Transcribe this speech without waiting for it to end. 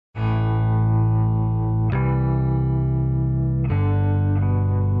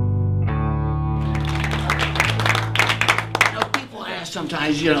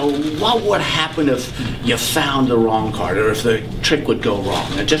sometimes, you know, what would happen if you found the wrong card or if the trick would go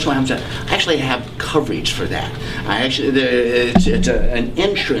wrong? And just what happens, I actually have coverage for that. It's an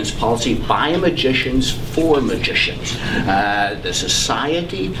insurance policy by magicians for magicians. The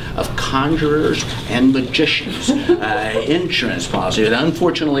Society of Conjurers and Magicians insurance policy.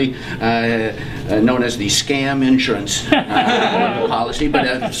 Unfortunately, known as the scam insurance policy, but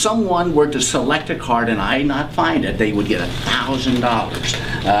if someone were to select a card and I not find it, they would get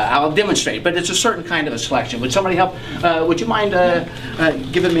 $1,000. I'll demonstrate, but it's a certain kind of a selection. Would somebody help? Would you mind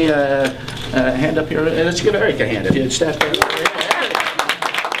giving me a hand up here? Let's give Eric a hand if you'd step there.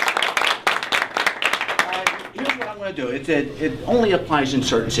 Do. It only applies in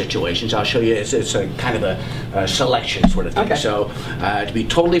certain situations. I'll show you. It's a kind of a selection sort of thing. Okay. So to be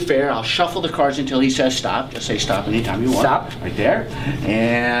totally fair, I'll shuffle the cards until he says stop. Just say stop anytime you want. Stop. Right there.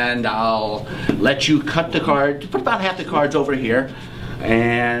 And I'll let you cut the card. Put about half the cards over here.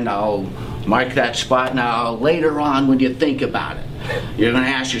 And I'll mark that spot. Now later on when you think about it, you're going to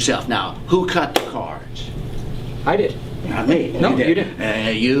ask yourself, now, who cut the cards? I did. Not me. No, you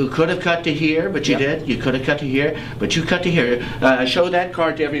did. You could have cut to here, but you did. You could have cut to here, but you cut to here. Show that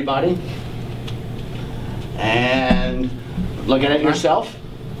card to everybody. And look at it yourself.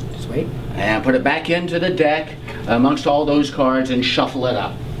 Just wait. And put it back into the deck amongst all those cards and shuffle it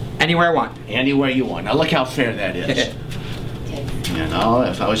up. Anywhere I want. Anywhere you want. Now look how fair that is. You know,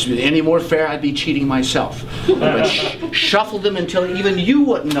 if I was any more fair, I'd be cheating myself. But shuffle them until even you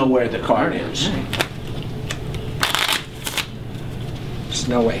wouldn't know where the card is. There's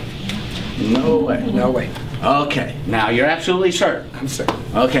no way. No way. No way. Okay, now you're absolutely certain. I'm certain.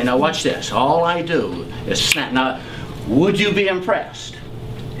 Okay, now watch this. All I do is snap. Now, would you be impressed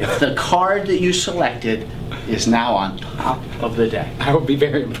if the card that you selected is now on top of the deck? I would be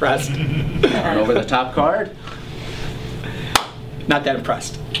very impressed. And over the top card? Not that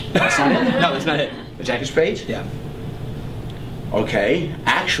impressed. That's not it? No, that's not it. The Jack of Spades? Yeah. Okay,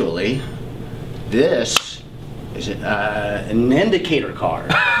 actually, this is an indicator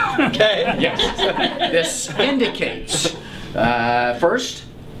card. Okay. Yes. This indicates, first,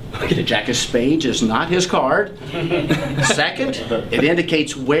 the Jack of Spades is not his card. Second, it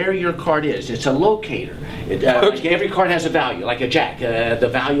indicates where your card is. It's a locator. Every card has a value, like a Jack. The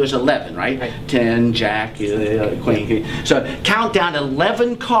value is 11, right? 10, Jack, Queen. So count down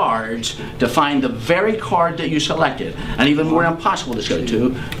 11 cards to find the very card that you selected. And even more impossible to go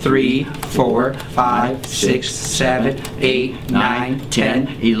 2, 3, 4, 5, 6, 7, 8, 9, 10,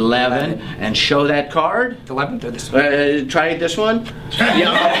 11, and show that card. 11th or this one? Try this one.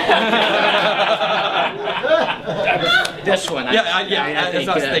 Yeah. This one. Yeah, that's what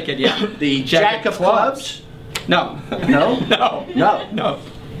I was thinking, yeah. The Jack of Clubs? No. No? No. No. No.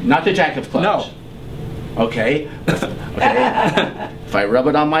 Not the Jack of Clubs? No. Okay. Okay. If I rub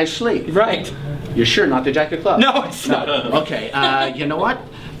it on my sleeve. Right. You're sure not the Jack of Clubs? No, it's not. Okay. You know what?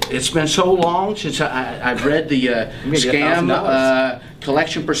 It's been so long since I've read the scam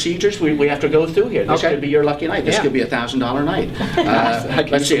collection procedures we have to go through here. This could be your lucky night. This could be $1,000 night.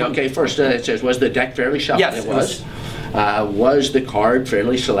 Let's see. Okay, first it says, was the deck fairly shuffled? Yes, it was. Was the card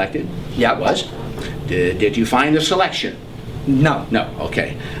fairly selected? Yeah, it was. Did you find the selection? No. No.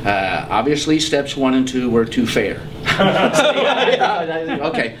 Okay. Obviously, steps 1 and 2 were too fair.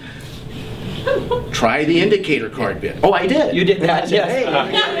 Okay. Try the indicator card bit. Oh, I did. You did that, yes. Hey.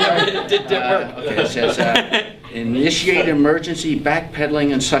 It did work. Okay, it says, initiate emergency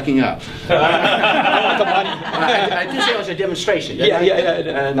backpedaling and sucking up. I did say it was a demonstration. Yeah.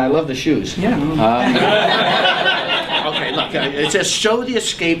 And I love the shoes. Yeah. Okay, look, it says show the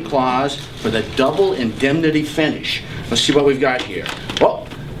escape clause for the double indemnity finish. Let's see what we've got here. Oh,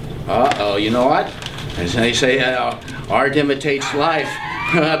 uh-oh, you know what? As they say, art imitates life.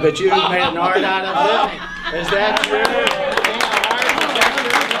 But you made an art out of them. Is that true?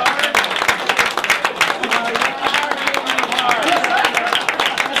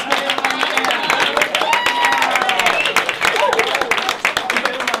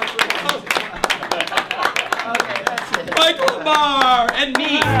 Michael Ammar and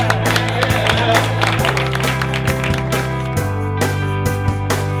me.